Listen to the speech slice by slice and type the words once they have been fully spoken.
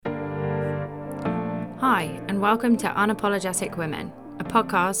Hi, and welcome to Unapologetic Women, a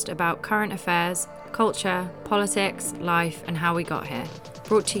podcast about current affairs, culture, politics, life, and how we got here.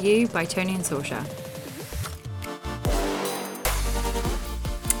 Brought to you by Tony and Saoirse.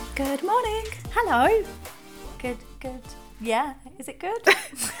 Good morning. Hello. Good. Yeah, is it good?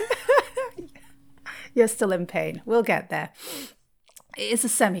 You're still in pain. We'll get there. It is a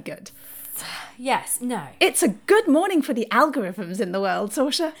semi-good. Yes, no. It's a good morning for the algorithms in the world,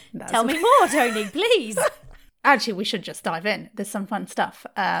 Saoirse. Tell me more, Tony, please. Actually, we should just dive in. There's some fun stuff.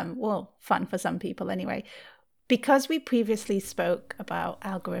 Fun for some people anyway. Because we previously spoke about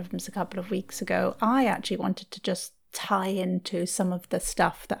algorithms a couple of weeks ago, I actually wanted to just tie into some of the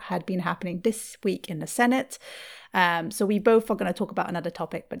stuff that had been happening this week in the Senate. So we both are going to talk about another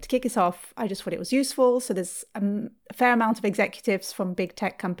topic, but to kick us off, I just thought it was useful. So there's a fair amount of executives from big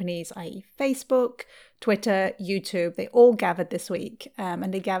tech companies, i.e. Facebook, Twitter, YouTube. They all gathered this week,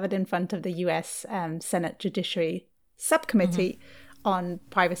 and they gathered in front of the US Senate Judiciary Subcommittee on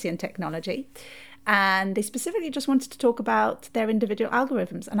Privacy and Technology. And they specifically just wanted to talk about their individual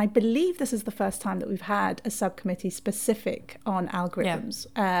algorithms. And I believe this is the first time that we've had a subcommittee specific on algorithms.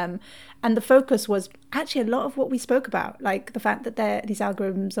 Yeah. And the focus was actually a lot of what we spoke about, like the fact that these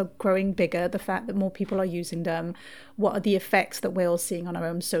algorithms are growing bigger, the fact that more people are using them, what are the effects that we're all seeing on our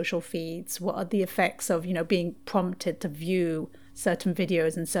own social feeds, what are the effects of, being prompted to view certain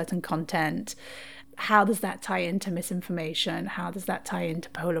videos and certain content. How does that tie into misinformation? How does that tie into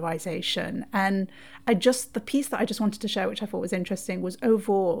polarization? And the piece that I just wanted to share, which I thought was interesting, was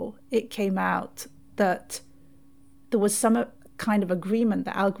overall, it came out that there was some kind of agreement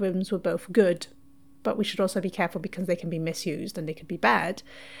that algorithms were both good, but we should also be careful because they can be misused and they could be bad.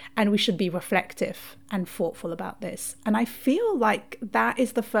 And we should be reflective and thoughtful about this. And I feel like that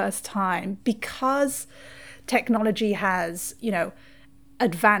is the first time, because technology has,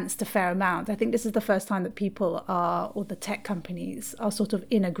 advanced a fair amount. I think this is the first time that people or the tech companies are sort of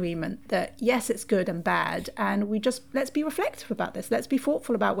in agreement that yes, it's good and bad, and let's be reflective about this. Let's be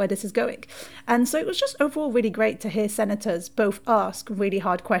thoughtful about where this is going. And so it was just overall really great to hear senators both ask really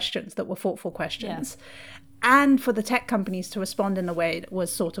hard questions that were thoughtful questions. Yeah. And for the tech companies to respond in a way that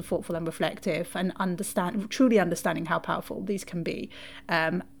was sort of thoughtful and reflective and truly understanding how powerful these can be.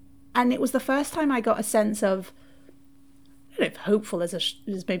 And it was the first time I got a sense of, I don't know if hopeful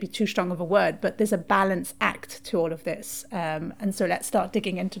is maybe too strong of a word, but there's a balance act to all of this. And so let's start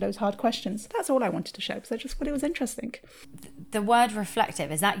digging into those hard questions. That's all I wanted to show because I just thought it was interesting. The word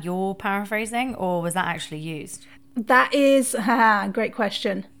reflective, is that your paraphrasing or was that actually used? That is a great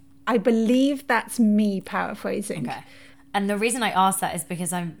question. I believe that's me paraphrasing. Okay. And the reason I asked that is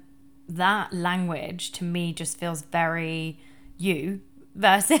because that language to me just feels very you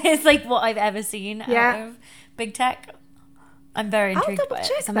versus like what I've ever seen out of big tech. I'm very intrigued by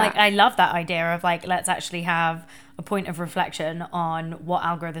it. So I love that idea of let's actually have a point of reflection on what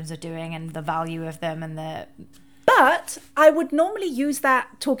algorithms are doing and the value of them But I would normally use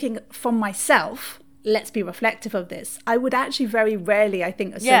that talking from myself. Let's be reflective of this. I would actually very rarely, I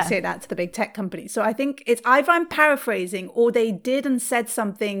think, associate that to the big tech companies. So I think it's either I'm paraphrasing or they did and said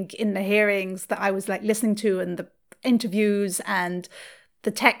something in the hearings that I was listening to and the interviews and the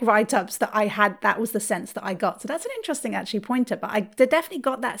tech write-ups that I had, that was the sense that I got. So that's an interesting actually pointer, but I definitely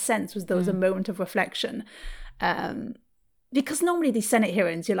got that sense there was a moment of reflection. Because normally these Senate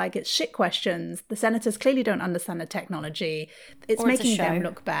hearings, it's shit questions. The senators clearly don't understand the technology. It's making them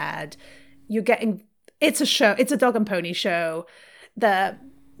look bad. It's a show. It's a dog and pony show. The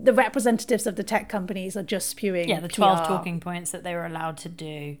representatives of the tech companies are just spewing the 12 talking points that they were allowed to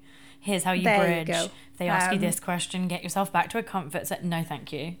do. Here's how you bridge. You if they ask you this question, get yourself back to a comfort zone. No,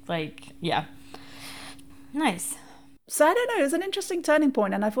 thank you. Nice. So I don't know. It was an interesting turning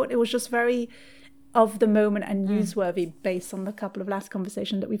point, and I thought it was just very of the moment and newsworthy based on the couple of last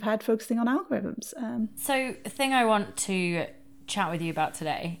conversations that we've had focusing on algorithms. So the thing I want to chat with you about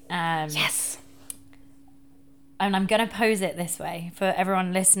today. Yes. And I'm going to pose it this way. For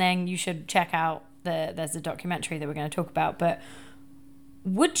everyone listening, you should check out there's a documentary that we're going to talk about, but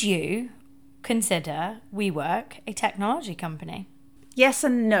would you consider WeWork a technology company? Yes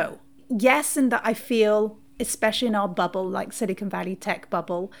and no. Yes, in that I feel, especially in our bubble, like Silicon Valley tech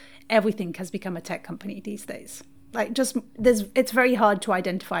bubble, everything has become a tech company these days. It's very hard to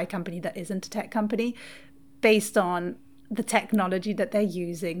identify a company that isn't a tech company based on the technology that they're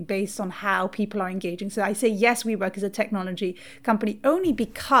using, based on how people are engaging. So I say, yes, WeWork is a technology company only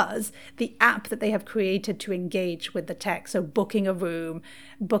because the app that they have created to engage with the tech, so booking a room,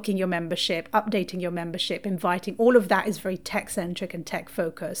 booking your membership, updating your membership, inviting, all of that is very tech-centric and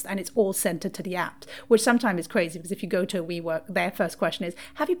tech-focused, and it's all centered to the app, which sometimes is crazy because if you go to a WeWork, their first question is,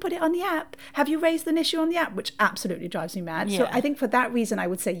 have you put it on the app? Have you raised an issue on the app? Which absolutely drives me mad. Yeah. So I think for that reason, I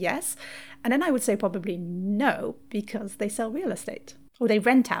would say yes. And then I would say probably no, because they sell real estate. Or they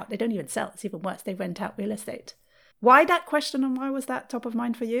rent out. They don't even sell. It's even worse. They rent out real estate. Why that question, and why was that top of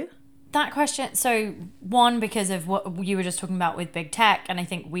mind for you? That question, so one, because of what you were just talking about with big tech, and I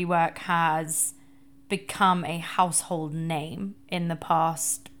think WeWork has become a household name in the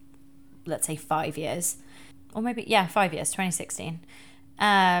past, let's say 5 years. Or maybe, 5 years, 2016.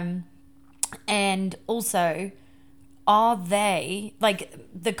 And also, are they, like,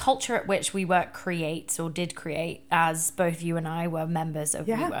 the culture at which WeWork creates or did create, as both you and I were members of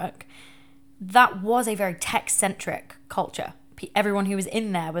WeWork, that was a very tech-centric culture. Everyone who was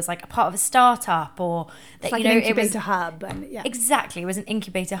in there was like a part of a startup, or that, like, an incubator hub. And exactly, it was an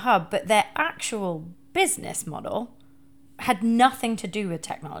incubator hub, but their actual business model had nothing to do with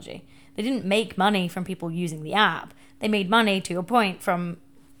technology. They didn't make money from people using the app. They made money, to your point, from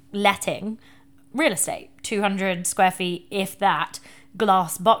letting real estate, 200 square feet, if that,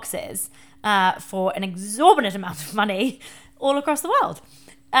 glass boxes for an exorbitant amount of money all across the world.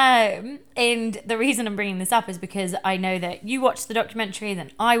 And the reason I'm bringing this up is because I know that you watched the documentary,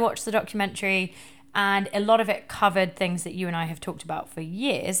 then I watched the documentary, and a lot of it covered things that you and I have talked about for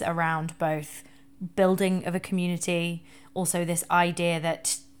years around both building of a community, also this idea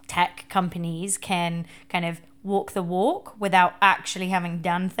that tech companies can kind of walk the walk without actually having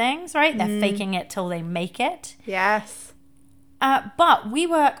done things, right? They're faking it till they make it. Yes. But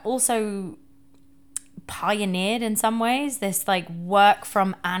WeWork also pioneered in some ways this like work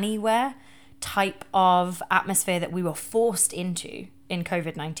from anywhere type of atmosphere that we were forced into in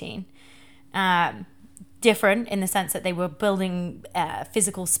COVID-19. Different in the sense that they were building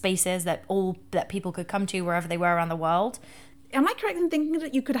physical spaces that people could come to wherever they were around the world. Am I correct in thinking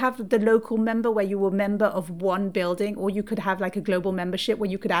that you could have the local member where you were a member of one building, or you could have like a global membership where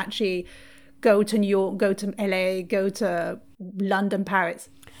you could actually go to New York, go to LA, go to London, Paris?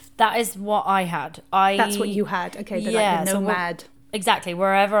 That is what I had. That's what you had. Okay, but like the nomad. So exactly.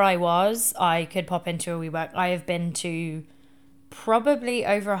 Wherever I was, I could pop into a WeWork. I have been to probably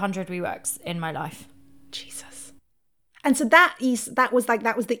over 100 WeWorks in my life. Jesus. And so it was like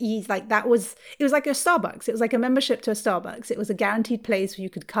a Starbucks. It was like a membership to a Starbucks. It was a guaranteed place where you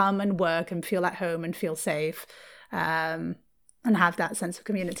could come and work and feel at home and feel safe, and have that sense of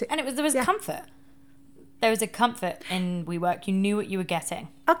community. And there was comfort. There was a comfort in WeWork. You knew what you were getting.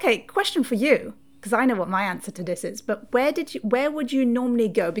 Okay, question for you, because I know what my answer to this is, but where would you normally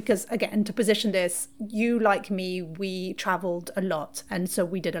go? Because again, to position this, you, like me, we traveled a lot. And so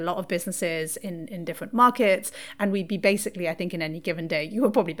we did a lot of businesses in different markets, and we'd be basically, I think in any given day, you were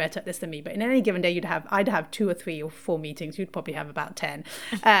probably better at this than me, but in any given day, I'd have 2 or 3 or 4 meetings. You'd probably have about 10.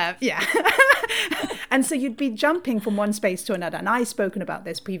 And so you'd be jumping from one space to another. And I've spoken about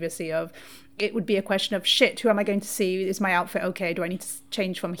this previously of, it would be a question of, shit, who am I going to see? Is my outfit okay? Do I need to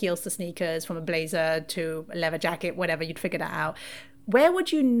change from heels to sneakers, from a blazer to a leather jacket, whatever? You'd figure that out. Where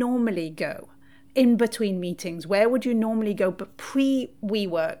would you normally go in between meetings? Where would you normally go but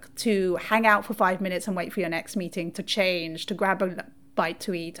pre-WeWork to hang out for 5 minutes and wait for your next meeting, to change, to grab a bite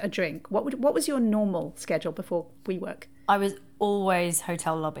to eat, a drink? What was your normal schedule before WeWork? I was always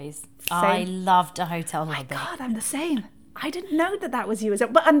hotel lobbies. Same. I loved a hotel lobby. My God, I'm the same. I didn't know that was you as well.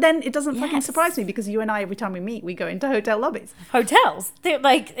 But and then it doesn't fucking surprise me, because you and I, every time we meet, we go into hotel lobbies. Hotels.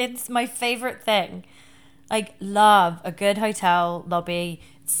 It's my favorite thing. Like, love a good hotel lobby.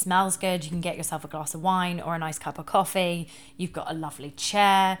 It smells good. You can get yourself a glass of wine or a nice cup of coffee. You've got a lovely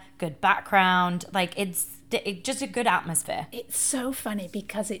chair, good background. Like, it's just a good atmosphere. It's so funny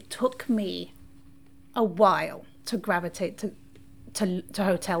because it took me a while to gravitate to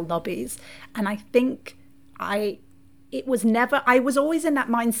hotel lobbies. And I think I was always in that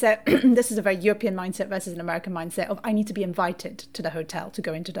mindset. This is a very European mindset versus an American mindset of, I need to be invited to the hotel to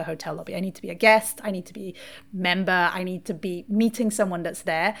go into the hotel lobby. I need to be a guest. I need to be member. I need to be meeting someone that's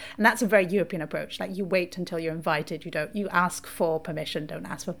there. And that's a very European approach. Like, you wait until you're invited. You ask for permission, don't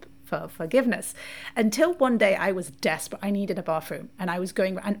ask for forgiveness. Until one day I was desperate. I needed a bathroom, and I was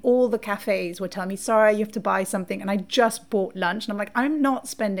going, and all the cafes were telling me, sorry, you have to buy something. And I just bought lunch, and I'm like, I'm not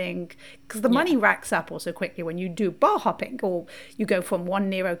spending, because the money racks up also quickly when you do bar hopping, or you go from one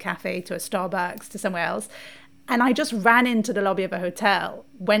Nero cafe to a Starbucks to somewhere else. And I just ran into the lobby of a hotel,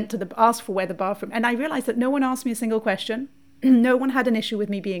 asked for where the bathroom, and I realized that no one asked me a single question. No one had an issue with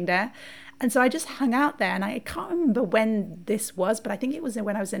me being there. And so I just hung out there, and I can't remember when this was, but I think it was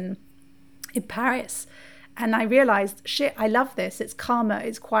when I was in Paris. And I realized, shit, I love this. It's calmer,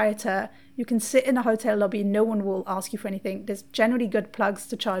 it's quieter. You can sit in a hotel lobby, no one will ask you for anything. There's generally good plugs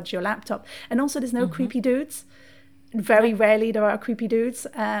to charge your laptop. And also there's no creepy dudes. Very rarely there are creepy dudes.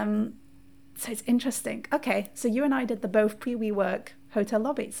 So it's interesting. Okay, so you and I did the both pre-WeWork hotel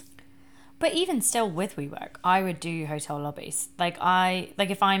lobbies. But even still with WeWork, I would do hotel lobbies. Like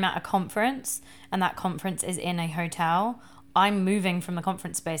if I'm at a conference and that conference is in a hotel, I'm moving from the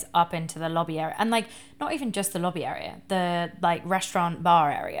conference space up into the lobby area. And like, not even just the lobby area, the like restaurant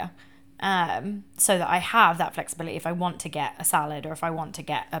bar area. So that I have that flexibility if I want to get a salad or if I want to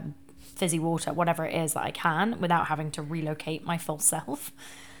get a fizzy water, whatever it is that I can, without having to relocate my full self.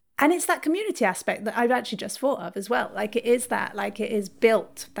 And it's that community aspect that I've actually just thought of as well. Like it is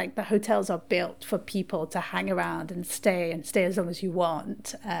built, like the hotels are built for people to hang around and stay as long as you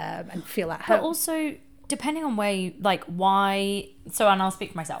want, and feel at home. But also, depending on where you, like why, so, and I'll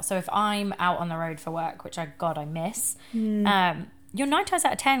speak for myself. So if I'm out on the road for work, which I miss, you're 9 times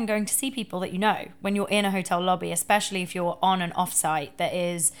out of 10 going to see people that you know when you're in a hotel lobby, especially if you're on an offsite that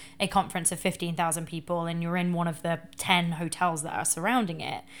is a conference of 15,000 people and you're in one of the 10 hotels that are surrounding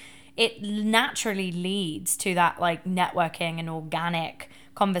it. It naturally leads to that like networking and organic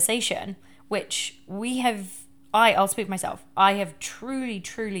conversation, which I'll speak for myself. I have truly,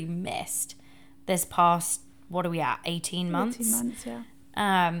 truly missed this past, what are we at, 18 months? 18 months,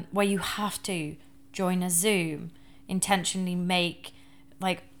 yeah. Where you have to join a Zoom, intentionally make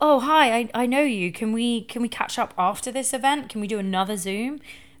like, oh, hi, I know you. Can we catch up after this event? Can we do another Zoom?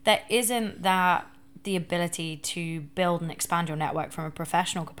 There isn't that the ability to build and expand your network from a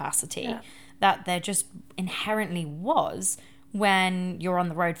professional capacity that there just inherently was when you're on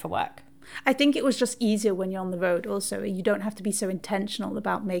the road for work. I think it was just easier when you're on the road also. You don't have to be so intentional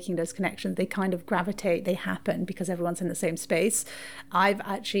about making those connections. They kind of gravitate, they happen because everyone's in the same space.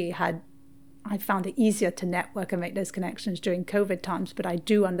 I found it easier to network and make those connections during COVID times, but I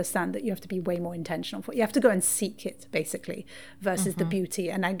do understand that you have to be way more intentional for it. You have to go and seek it, basically, versus the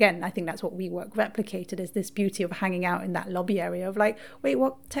beauty. And again, I think that's what WeWork replicated, is this beauty of hanging out in that lobby area of like, wait,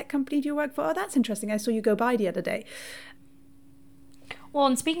 what tech company do you work for? Oh, that's interesting. I saw you go by the other day. Well,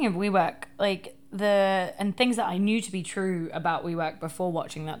 and speaking of WeWork, like and things that I knew to be true about WeWork before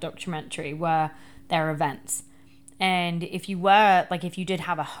watching that documentary were their events. And if you did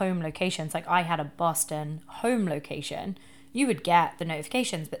have a home location, it's like I had a Boston home location, you would get the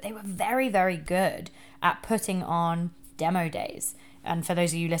notifications, but they were very, very good at putting on demo days. And for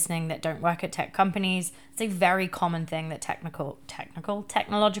those of you listening that don't work at tech companies, it's a very common thing that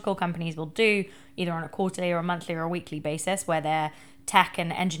technological companies will do, either on a quarterly or a monthly or a weekly basis, where their tech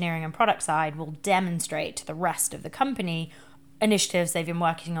and engineering and product side will demonstrate to the rest of the company initiatives they've been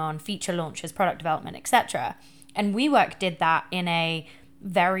working on, feature launches, product development, etc. And WeWork did that in a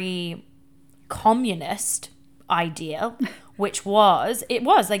very communist ideal, which was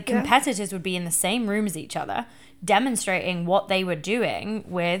like competitors would be in the same room as each other, demonstrating what they were doing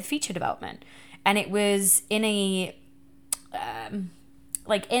with feature development. And it was in a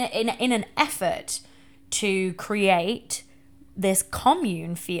in an effort to create this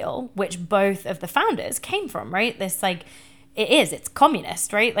commune feel, which both of the founders came from, right? This like, it's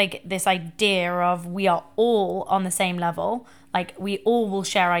communist, right? Like this idea of we are all on the same level, like we all will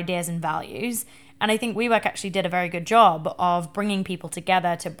share ideas and values. And I think WeWork actually did a very good job of bringing people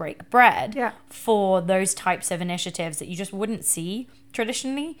together to break bread for those types of initiatives that you just wouldn't see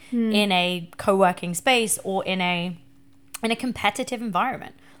traditionally in a co-working space or in a competitive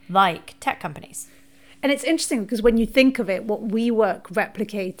environment like tech companies. And it's interesting because when you think of it, what WeWork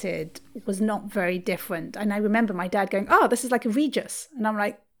replicated was not very different. And I remember my dad going, oh, this is like a Regus. And I'm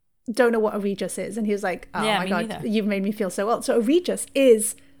like, don't know what a Regus is. And he was like, oh my God, neither. You've made me feel so old. So a Regus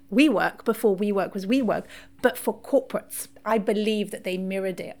is WeWork before WeWork was WeWork, but for corporates. I believe that they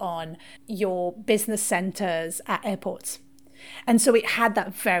mirrored it on your business centers at airports. And so it had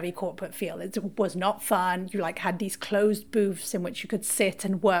that very corporate feel. It was not fun. You like had these closed booths in which you could sit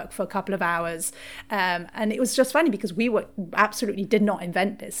and work for a couple of hours. And it was just funny because WeWork absolutely did not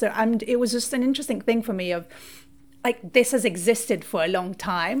invent this. So it was just an interesting thing for me of like, this has existed for a long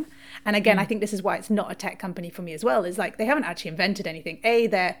time. And again, I think this is why it's not a tech company for me as well, is like they haven't actually invented anything.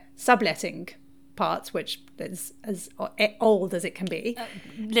 They're subletting parts, which is as old as it can be.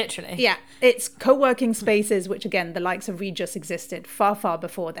 Literally. Yeah. It's co-working spaces, which again, the likes of Regus existed far, far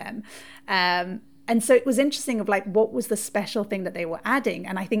before them. And And so it was interesting of like, what was the special thing that they were adding?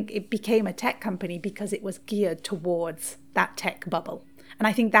 And I think it became a tech company because it was geared towards that tech bubble. And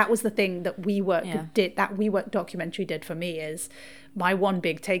I think that was the thing that that WeWork documentary did for me. Is my one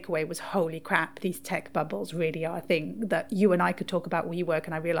big takeaway was, holy crap, these tech bubbles really are a thing. That you and I could talk about WeWork,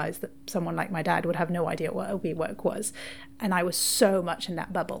 and I realized that someone like my dad would have no idea what a WeWork was. And I was so much in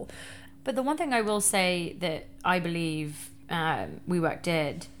that bubble. But the one thing I will say that I believe WeWork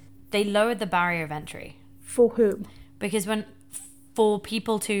did, they lowered the barrier of entry. For whom? Because for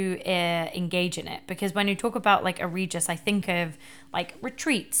people to engage in it. Because when you talk about like a Regus, I think of like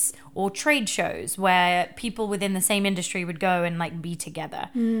retreats or trade shows where people within the same industry would go and like be together.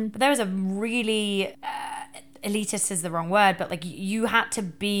 But there was a really elitist is the wrong word, but like you had to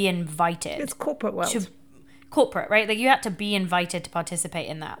be invited. It's corporate world. Corporate, right? Like you had to be invited to participate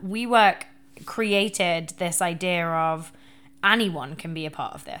in that. WeWork created this idea of anyone can be a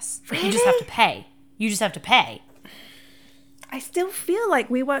part of this. Really? You just have to pay. You just have to pay. I still feel like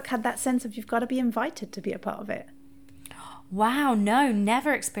WeWork had that sense of you've got to be invited to be a part of it. Wow, no,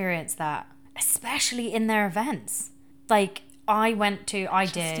 never experienced that. Especially in their events. Like I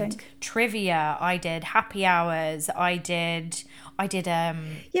did trivia, I did happy hours, I did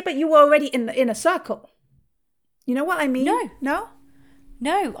Yeah, but you were already in a circle. You know what I mean? No.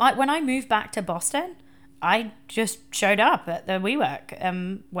 When I moved back to Boston, I just showed up at the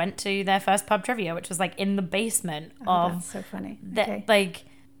WeWork, went to their first pub trivia, which was like in the basement of. That's so funny. Okay.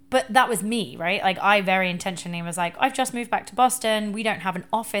 But that was me, right? Like I very intentionally was like, I've just moved back to Boston. We don't have an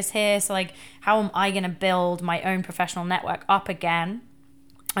office here, so like, how am I going to build my own professional network up again?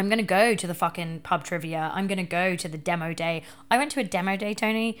 I'm going to go to the fucking pub trivia. I'm going to go to the demo day. I went to a demo day,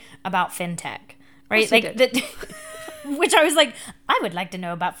 Tony, about fintech. Right, like which I was like, I would like to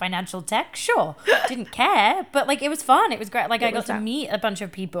know about financial tech. Sure, didn't care, but like it was fun. It was great. Like I got to meet a bunch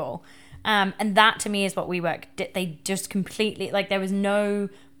of people, and that to me is what WeWork did. They just completely like there was no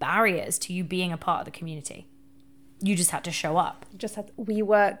barriers to you being a part of the community. You just had to show up. Just had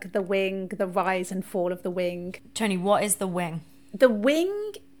WeWork, the Wing, the rise and fall of the Wing. Tony, what is the Wing? The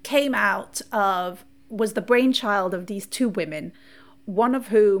Wing was the brainchild of these two women. One of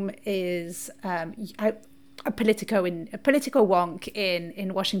whom is a politico wonk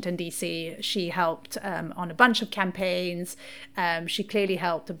in Washington, D.C. She helped on a bunch of campaigns. She clearly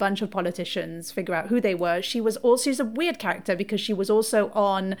helped a bunch of politicians figure out who they were. She's a weird character because she was also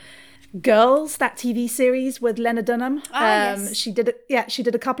on Girls, that TV series with Lena Dunham. Yes. She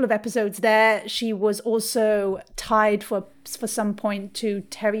did a couple of episodes there. She was also tied for some point to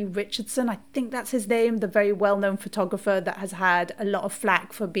Terry Richardson. I think that's his name, the very well-known photographer that has had a lot of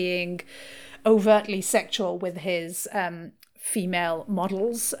flack for being overtly sexual with his female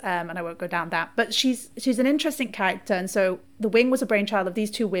models, and I won't go down that, but she's an interesting character. And so the Wing was a brainchild of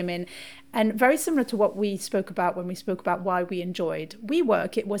these two women, and very similar to what we spoke about when we spoke about why we enjoyed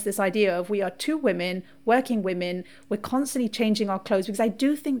WeWork. It was this idea of we are two women, working women, we're constantly changing our clothes, because I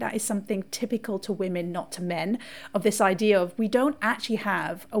do think that is something typical to women, not to men, of this idea of we don't actually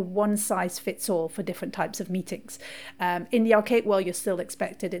have a one size fits all for different types of meetings. In the arcade world, you're still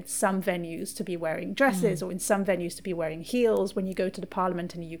expected in some venues to be wearing dresses or in some venues to be wearing heels. When you go to the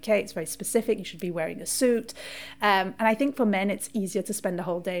Parliament in the UK, it's very specific. You should be wearing a suit. And I think for men, it's easier to spend a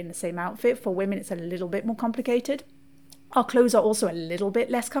whole day in the same outfit. For women, it's a little bit more complicated. Our clothes are also a little bit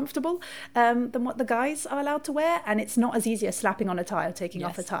less comfortable than what the guys are allowed to wear. And it's not as easy as slapping on a tie or taking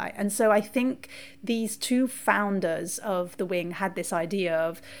off a tie. And so I think these two founders of the Wing had this idea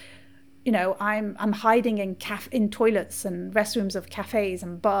of, you know, I'm hiding in toilets and restrooms of cafes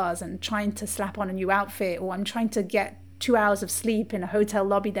and bars and trying to slap on a new outfit, or I'm trying to get 2 hours of sleep in a hotel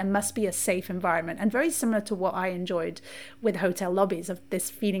lobby. There must be a safe environment. And very similar to what I enjoyed with hotel lobbies, of this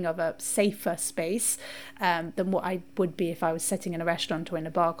feeling of a safer space than what I would be if I was sitting in a restaurant or in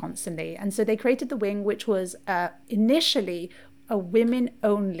a bar constantly. And so they created the Wing, which was initially a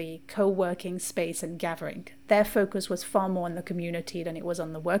women-only co-working space and gathering. Their focus was far more on the community than it was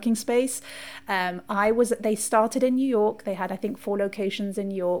on the working space. They started in New York. They had, I think, 4 locations in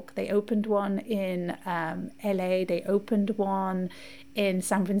New York. They opened one in LA. They opened one in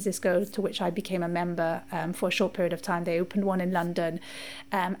San Francisco, to which I became a member for a short period of time. They opened one in London.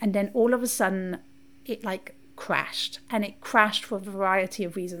 And then all of a sudden, it crashed. And it crashed for a variety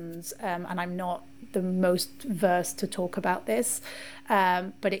of reasons. And I'm not the most versed to talk about this,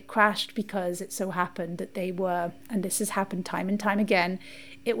 but it crashed because it so happened that they were, and this has happened time and time again,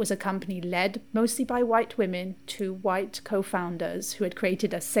 it was a company led mostly by white women, 2 white co-founders who had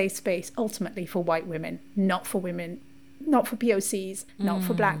created a safe space ultimately for white women, not for women not for POCs, not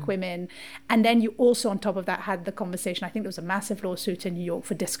for Black women. And then you also, on top of that, had the conversation, I think there was a massive lawsuit in New York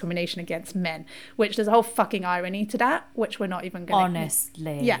for discrimination against men, which there's a whole fucking irony to that, which we're not even going to...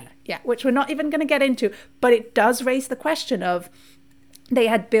 Honestly. Yeah, which we're not even going to get into. But it does raise the question of they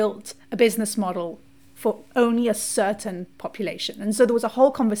had built a business model for only a certain population. And so there was a whole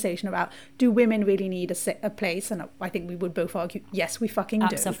conversation about, do women really need a place? And I think we would both argue, yes, we fucking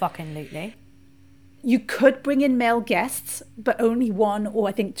do. Abso-fucking-lutely. You could bring in male guests, but only one or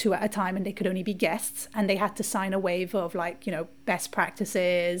I think two at a time, and they could only be guests. And they had to sign a waiver of like, you know, best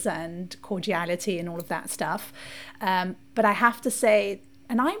practices and cordiality and all of that stuff. But I have to say,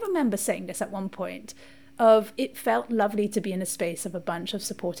 and I remember saying this at one point, of it felt lovely to be in a space of a bunch of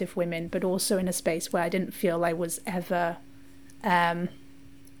supportive women, but also in a space where I didn't feel I was ever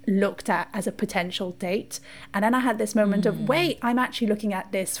looked at as a potential date. And then I had this moment of, wait, I'm actually looking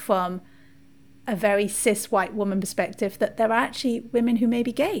at this from a very cis white woman perspective, that there are actually women who may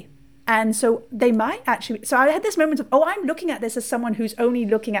be gay. And so they might actually, so I had this moment of, oh, I'm looking at this as someone who's only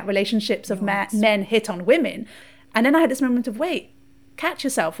looking at relationships of men hit on women. And then I had this moment of, wait, catch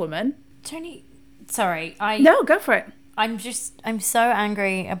yourself, woman. Tony, sorry. No, go for it. I'm so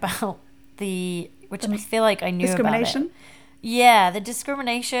angry about which I feel like I knew discrimination. About it. Yeah, the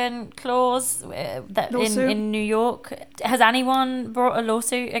discrimination clause that in New York. Has anyone brought a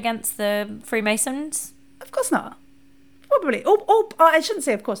lawsuit against the Freemasons? Of course not. Probably. Or I shouldn't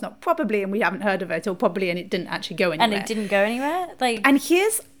say of course not. Probably, and we haven't heard of it, or probably, and it didn't actually go anywhere. And it didn't go anywhere?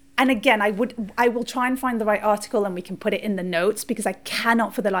 And again, I will try and find the right article and we can put it in the notes, because I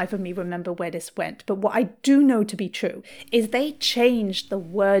cannot for the life of me remember where this went. But what I do know to be true is they changed the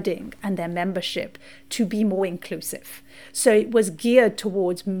wording and their membership to be more inclusive. So it was geared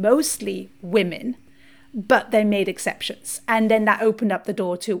towards mostly women, but they made exceptions. And then that opened up the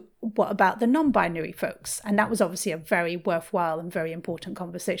door to, what about the non-binary folks? And that was obviously a very worthwhile and very important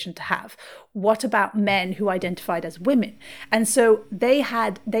conversation to have. What about men who identified as women? And so they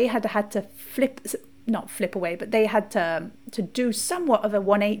had to not flip away, but they had to do somewhat of a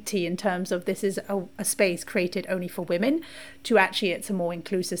 180 in terms of, this is a space created only for women, to actually it's a more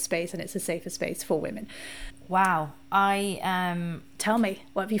inclusive space and it's a safer space for women. Wow. Tell me,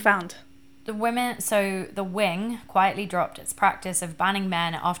 what have you found? The Wing quietly dropped its practice of banning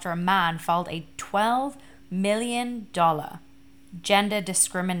men after a man filed a $12 million gender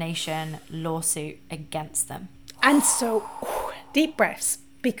discrimination lawsuit against them. And so, deep breaths,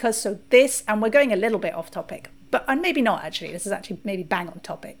 because this, and we're going a little bit off topic, and maybe not actually, this is actually maybe bang on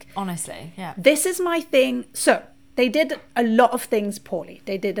topic. Honestly, yeah. This is my thing. So, they did a lot of things poorly.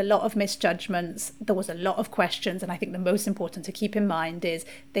 They did a lot of misjudgments. There was a lot of questions. And I think the most important to keep in mind is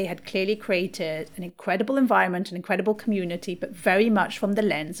they had clearly created an incredible environment, an incredible community, but very much from the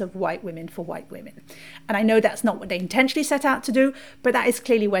lens of white women for white women. And I know that's not what they intentionally set out to do, but that is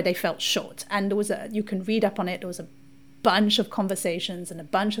clearly where they fell short. And you can read up on it. There was a bunch of conversations and a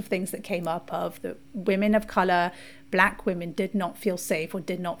bunch of things that came up of the women of color, Black women did not feel safe or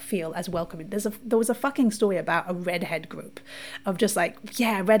did not feel as welcoming. There was a fucking story about a redhead group of just like,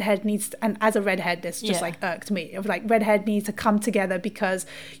 yeah, redhead needs to, and as a redhead, this just like irked me, of like, redhead needs to come together because,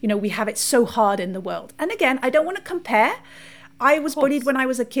 you know, we have it so hard in the world. And again, I don't want to compare. I was bullied when I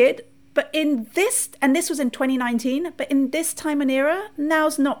was a kid, but in this, and this was in 2019, but in this time and era,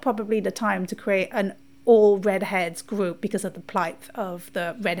 now's not probably the time to create an all redheads group because of the plight of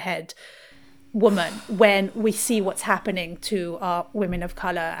the redhead woman, when we see what's happening to our women of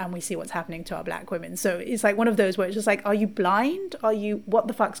color and we see what's happening to our Black women. So it's like one of those where it's just like, are you blind? What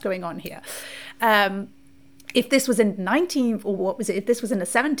the fuck's going on here? If this was in if this was in the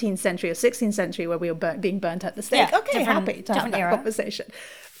 17th century or 16th century where we were being burnt at the stake, happy to have that conversation.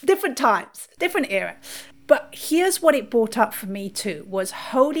 Different times, different era. But here's what it brought up for me too, was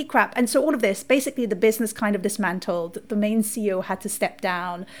holy crap. And so all of this, basically the business kind of dismantled. The main CEO had to step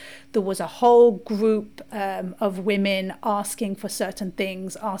down. There was a whole group of women asking for certain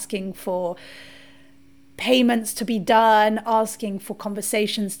things, asking for payments to be done, asking for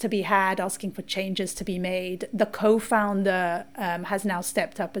conversations to be had, asking for changes to be made. The co-founder has now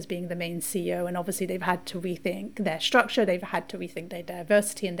stepped up as being the main CEO, and obviously they've had to rethink their structure, they've had to rethink their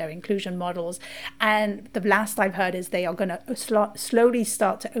diversity and their inclusion models. And the last I've heard is they are going to slowly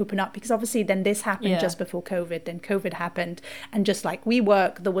start to open up, because obviously then this happened just before COVID, then COVID happened, and just like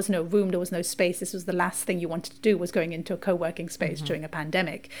WeWork, there was no room, there was no space. This was the last thing you wanted to do, was going into a co-working space during a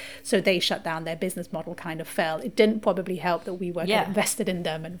pandemic. So they shut down, their business model kind of fell. It didn't probably help that WeWork had invested in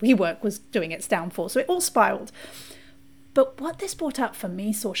them and WeWork was doing its downfall. So it all spiraled. But what this brought up for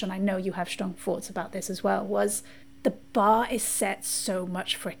me, Sorcha, and I know you have strong thoughts about this as well, was the bar is set so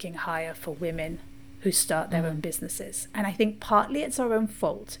much freaking higher for women who start their own businesses. And I think partly it's our own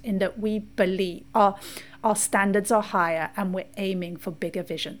fault in that we believe our standards are higher and we're aiming for bigger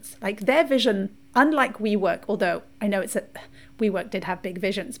visions. Like their vision, unlike WeWork, although I know WeWork did have big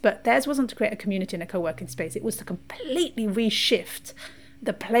visions, but theirs wasn't to create a community in a co-working space. It was to completely reshift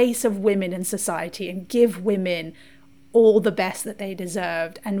the place of women in society and give women all the best that they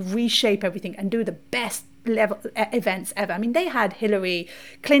deserved and reshape everything and do the best level events ever. I mean, they had Hillary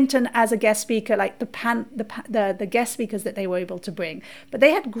Clinton as a guest speaker, like the guest speakers that they were able to bring, but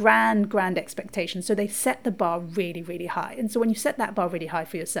they had grand expectations. So they set the bar really, really high. And so when you set that bar really high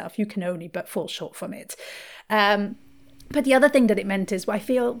for yourself, you can only but fall short from it. But the other thing that it meant is I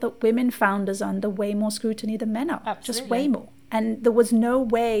feel that women founders are under way more scrutiny than men are. Absolutely. Just way more. And there was no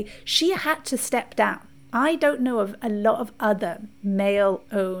way. She had to step down. I don't know of a lot of other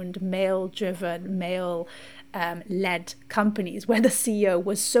male-owned, male-driven, male-led companies where the CEO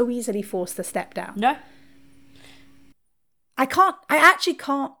was so easily forced to step down. No. I actually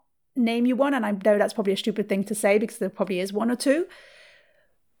can't name you one, and I know that's probably a stupid thing to say because there probably is one or two.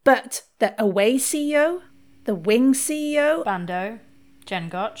 But the Away CEO, the Wing CEO... Bando, Jen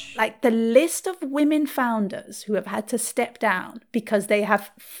Gotch. Like the list of women founders who have had to step down because they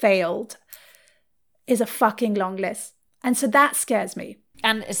have failed is a fucking long list. And so that scares me.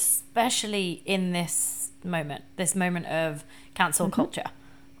 And especially in this moment of cancel culture,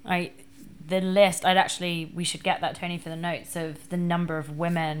 right? The list, we should get that, Tony, for the notes of the number of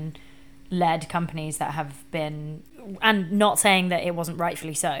women-led companies that have been, and not saying that it wasn't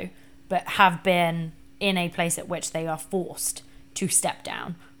rightfully so, but have been in a place at which they are forced to step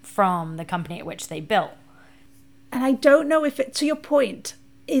down from the company at which they built. And I don't know if it, to your point,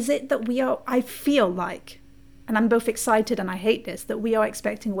 is it that I feel like, and I'm both excited and I hate this, that we are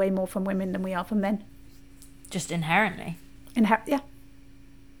expecting way more from women than we are from men. Just inherently. Yeah.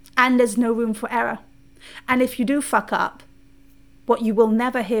 And there's no room for error. And if you do fuck up, what you will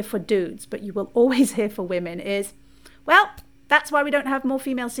never hear for dudes, but you will always hear for women is, well, that's why we don't have more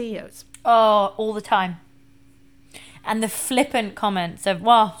female CEOs. Oh, all the time. And the flippant comments of,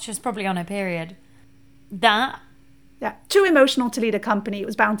 well, she's probably on her period. Yeah, too emotional to lead a company. It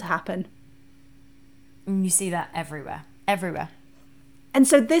was bound to happen. And you see that everywhere. And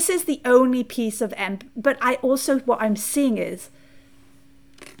so this is the only piece of but what I'm seeing is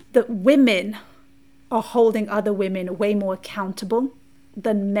that women are holding other women way more accountable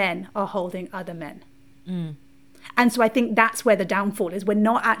than men are holding other men. And so I think that's where the downfall is. We're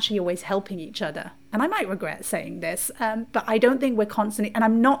not actually always helping each other. And I might regret saying this, but I don't think we're constantly, and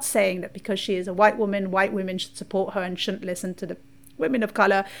I'm not saying that because she is a white woman, white women should support her and shouldn't listen to the women of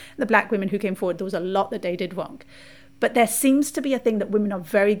color, the black women who came forward. There was a lot that they did wrong. But there seems to be a thing that women are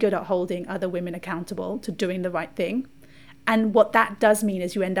very good at holding other women accountable to doing the right thing. And what that does mean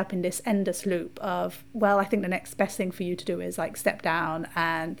is you end up in this endless loop of, well, I think the next best thing for you to do is like step down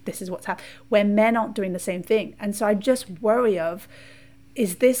and this is what's happening, where men aren't doing the same thing. And so I just worry of,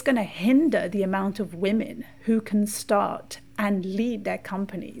 is this going to hinder the amount of women who can start and lead their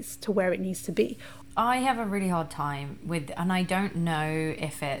companies to where it needs to be? I have a really hard time with, and I don't know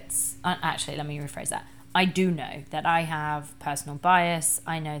if it's, actually, let me rephrase that. I do know that I have personal bias.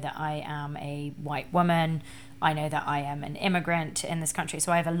 I know that I am a white woman. I know that I am an immigrant in this country.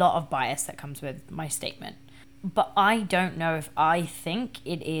 So I have a lot of bias that comes with my statement. But I don't know if I think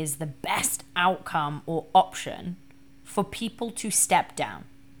it is the best outcome or option for people to step down.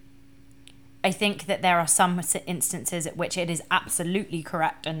 I think that there are some instances at which it is absolutely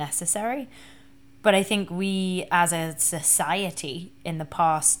correct and necessary. But I think we as a society in the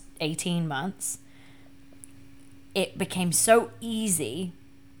past 18 months, it became so easy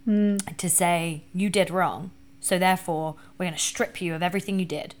to say, you did wrong, so therefore we're going to strip you of everything you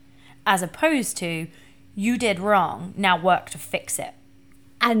did, as opposed to, you did wrong, now work to fix it.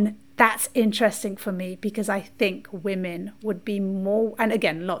 And that's interesting for me because I think women would be more, and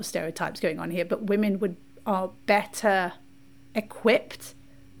again, a lot of stereotypes going on here, but women are better equipped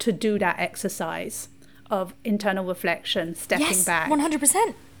to do that exercise of internal reflection, stepping back.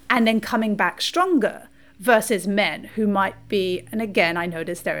 100%. And then coming back stronger. Versus men who might be, and again, I know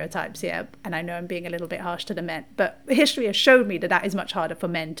there's stereotypes here, and I know I'm being a little bit harsh to the men, but history has showed me that is much harder for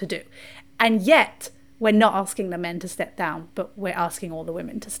men to do. And yet, we're not asking the men to step down, but we're asking all the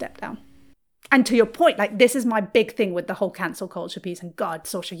women to step down. And to your point, like, this is my big thing with the whole cancel culture piece, and God,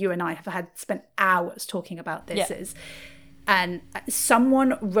 Saoirse, you and I have spent hours talking about this. And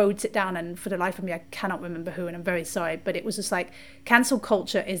someone wrote it down, and for the life of me, I cannot remember who, and I'm very sorry, but it was just like, cancel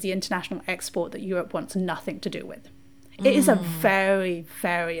culture is the international export that Europe wants nothing to do with. It is a very,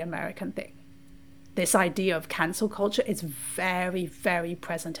 very American thing. this idea of cancel culture is very, very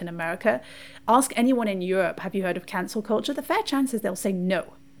present in America. Ask anyone in Europe, have you heard of cancel culture? The fair chances they'll say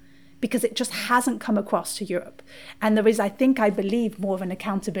no, because it just hasn't come across to Europe. And there is, I believe, more of an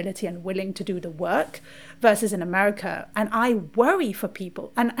accountability and willing to do the work versus in America. And I worry for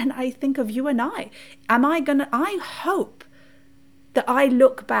people. And I think of you and I hope that I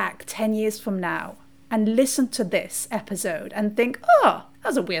look back 10 years from now and listen to this episode and think, oh, that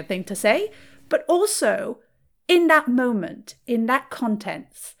was a weird thing to say. But also, in that moment, in that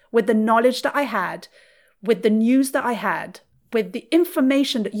context, with the knowledge that I had, with the news that I had, with the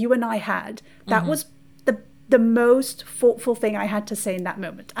information that you and I had, that was the most thoughtful thing I had to say in that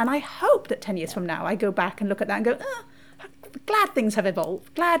moment. And I hope that 10 years from now, I go back and look at that and go, glad things have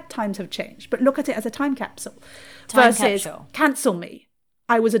evolved, glad times have changed, but look at it as a time capsule versus cancel me.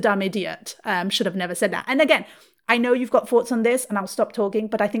 I was a dumb idiot, should have never said that. And again, I know you've got thoughts on this and I'll stop talking,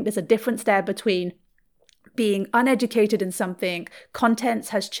 but I think there's a difference there between being uneducated in something, contents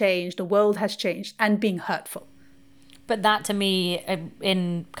has changed, the world has changed, and being hurtful. But that, to me,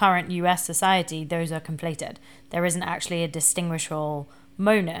 in current US society, those are conflated. There isn't actually a distinguishable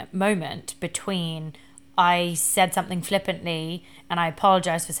moment between I said something flippantly and I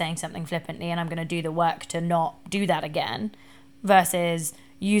apologize for saying something flippantly and I'm going to do the work to not do that again, versus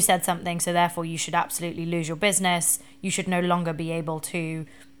you said something, so therefore you should absolutely lose your business. You should no longer be able to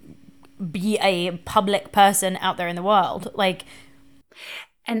be a public person out there in the world.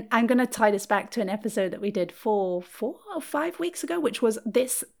 And I'm going to tie this back to an episode that we did 4 or 5 weeks ago, which was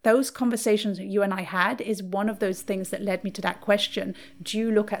those conversations that you and I had is one of those things that led me to that question. Do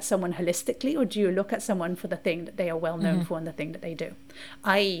you look at someone holistically, or do you look at someone for the thing that they are well known for and the thing that they do?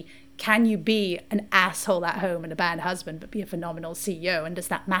 I.e., can you be an asshole at home and a bad husband, but be a phenomenal CEO? And does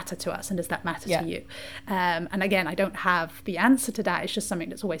that matter to us? And does that matter to you? And again, I don't have the answer to that. It's just something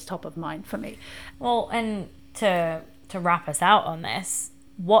that's always top of mind for me. Well, and to wrap us out on this,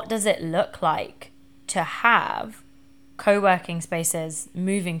 what does it look like to have co-working spaces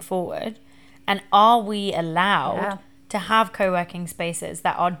moving forward? And are we allowed to have co-working spaces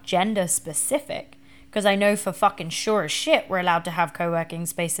that are gender specific? Because I know for fucking sure as shit, we're allowed to have co-working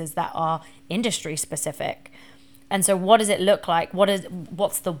spaces that are industry specific. And so what does it look like?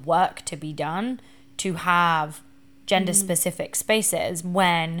 What's the work to be done to have gender specific spaces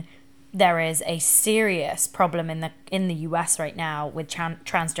when there is a serious problem in the US right now with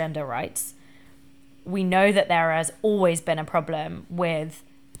transgender rights? We know that there has always been a problem with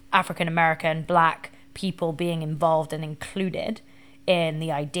African American, Black people being involved and included in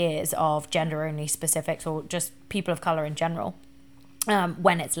the ideas of gender only specifics, or just people of color in general,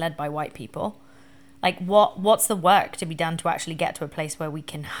 when it's led by white people. What's the work to be done to actually get to a place where we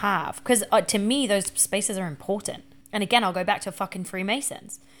can have, because to me those spaces are important. And again, I'll go back to fucking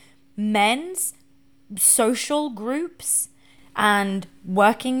Freemasons. Men's social groups and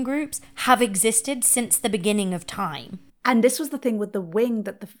working groups have existed since the beginning of time. And this was the thing with the wing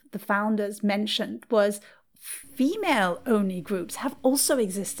that the founders mentioned, was female-only groups have also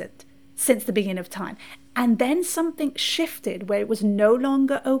existed since the beginning of time. And then something shifted where it was no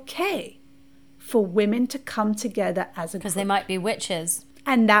longer okay for women to come together as a group. Because they might be witches.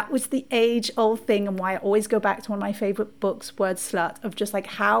 And that was the age-old thing, and why I always go back to one of my favorite books, Word Slut, of just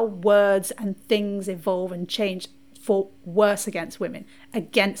how words and things evolve and change for worse against women,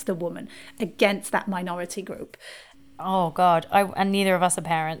 against the woman, against that minority group. Oh, God. And neither of us are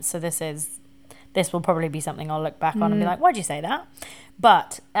parents, so this will probably be something I'll look back on and be like, why'd you say that?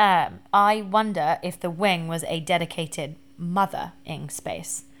 But I wonder if the wing was a dedicated mothering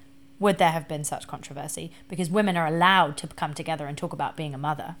space. Would there have been such controversy? Because women are allowed to come together and talk about being a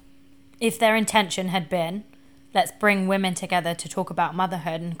mother. If their intention had been, let's bring women together to talk about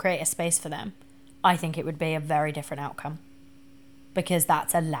motherhood and create a space for them, I think it would be a very different outcome. Because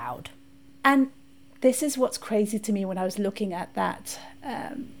that's allowed. And this is what's crazy to me when I was looking at that,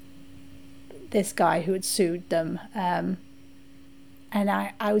 this guy who had sued them. And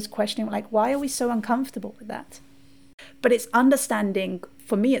I was questioning, why are we so uncomfortable with that? But it's understanding,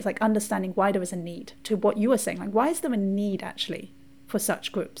 for me, it's understanding why there is a need, to what you were saying. Why is there a need actually for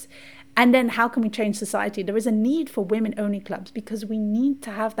such groups? And then how can we change society? There is a need for women-only clubs because we need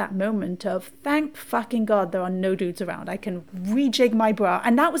to have that moment of, thank fucking God there are no dudes around. I can rejig my bra.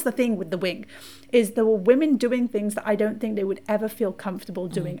 And that was the thing with the wing, is there were women doing things that I don't think they would ever feel comfortable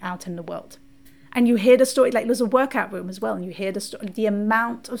doing out in the world. And you hear the story, there's a workout room as well, and you hear the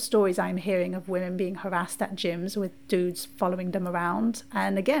amount of stories I'm hearing of women being harassed at gyms with dudes following them around.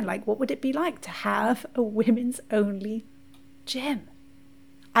 And again, what would it be like to have a women's only gym?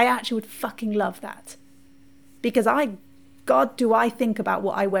 I actually would fucking love that. Because God, do I think about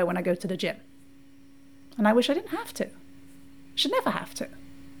what I wear when I go to the gym. And I wish I didn't have to. Should never have to.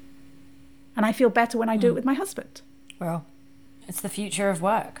 And I feel better when I do it with my husband. Well, it's the future of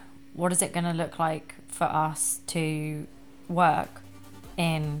work. What is it going to look like for us to work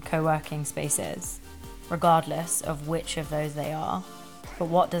in co-working spaces, regardless of which of those they are? But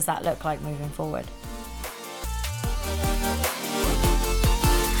what does that look like moving forward?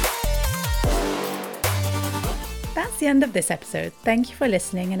 That's the end of this episode. Thank you for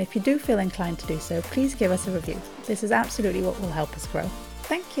listening, and if you do feel inclined to do so, please give us a review. This is absolutely what will help us grow.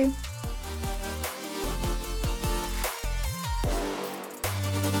 Thank you.